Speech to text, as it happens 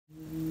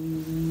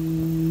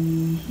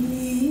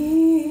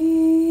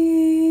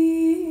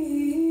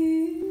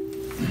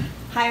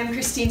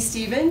Christine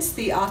Stevens,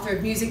 the author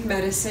of Music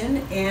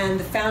Medicine and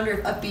the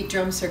founder of UpBeat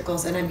Drum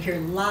Circles, and I'm here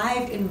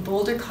live in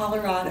Boulder,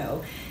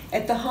 Colorado,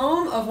 at the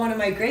home of one of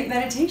my great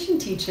meditation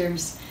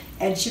teachers,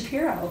 Ed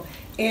Shapiro.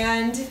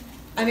 And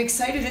I'm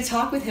excited to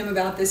talk with him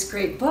about this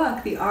great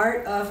book, The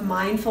Art of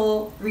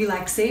Mindful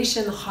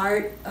Relaxation, the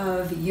Heart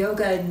of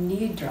Yoga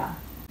Nidra.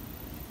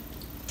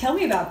 Tell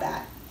me about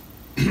that.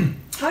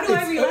 How do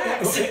I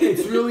relax?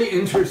 It's really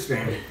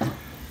interesting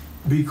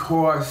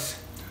because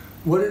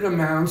what it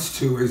amounts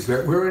to is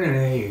that we're in an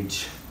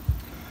age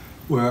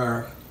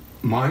where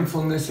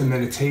mindfulness and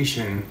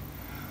meditation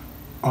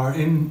are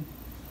in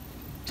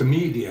the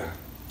media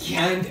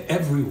and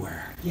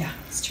everywhere. Yeah,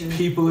 it's true.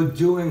 People are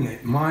doing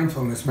it,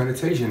 mindfulness,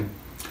 meditation.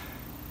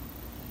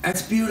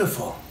 That's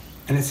beautiful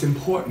and it's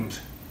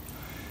important.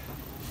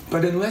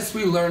 But unless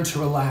we learn to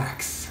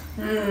relax,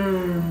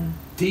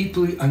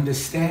 deeply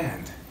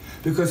understand,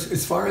 because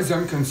as far as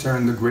I'm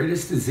concerned, the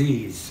greatest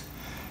disease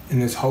in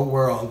this whole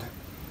world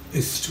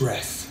is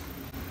stress.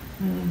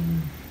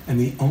 And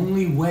the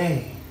only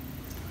way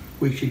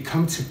we could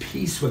come to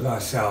peace with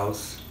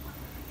ourselves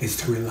is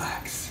to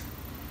relax.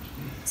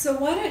 So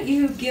why don't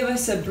you give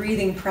us a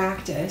breathing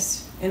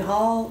practice, and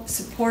I'll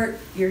support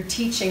your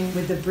teaching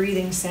with the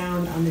breathing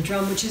sound on the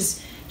drum, which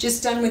is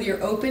just done with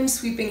your open,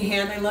 sweeping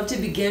hand. I love to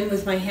begin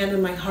with my hand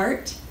on my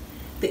heart,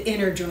 the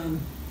inner drum,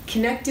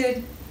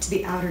 connected to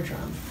the outer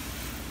drum.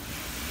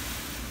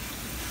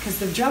 Because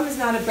the drum is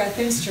not a breath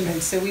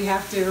instrument, so we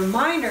have to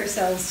remind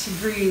ourselves to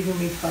breathe when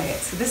we play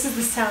it. So this is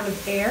the sound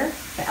of air,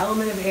 the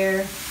element of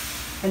air,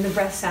 and the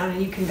breath sound,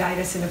 and you can guide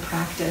us in a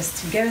practice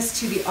to get us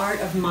to the art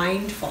of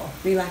mindful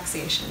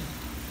relaxation.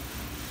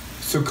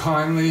 So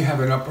kindly have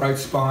an upright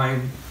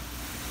spine,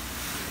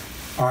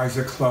 eyes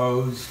are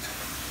closed,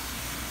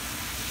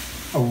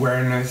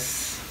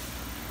 awareness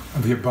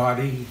of your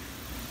body,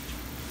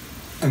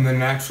 and the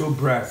natural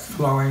breath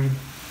flowing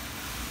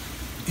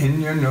in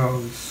your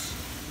nose.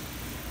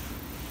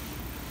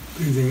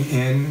 Breathing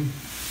in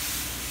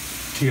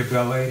to your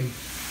belly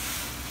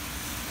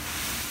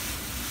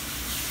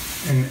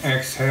and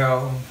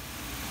exhale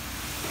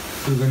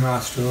through the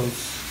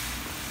nostrils.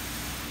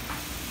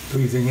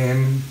 Breathing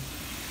in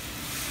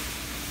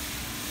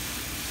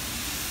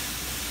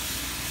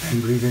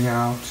and breathing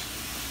out.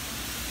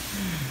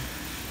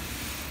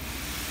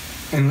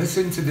 And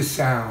listen to the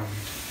sound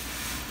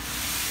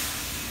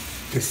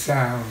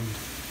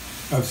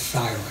of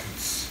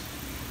silence.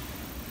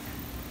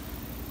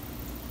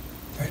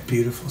 That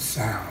beautiful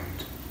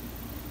sound,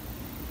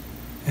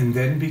 and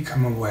then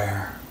become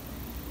aware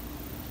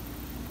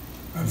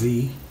of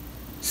the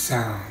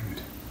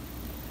sound,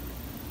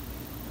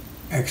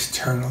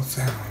 external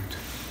sound.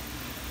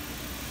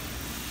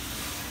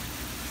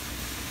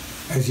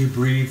 As you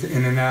breathe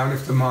in and out,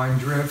 if the mind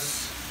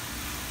drifts,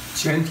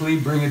 gently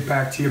bring it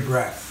back to your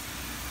breath,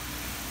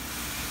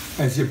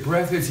 as your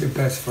breath is your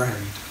best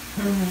friend.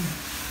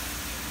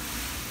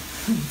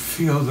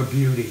 Feel the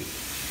beauty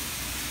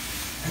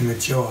and the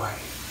joy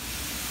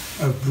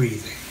of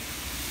breathing.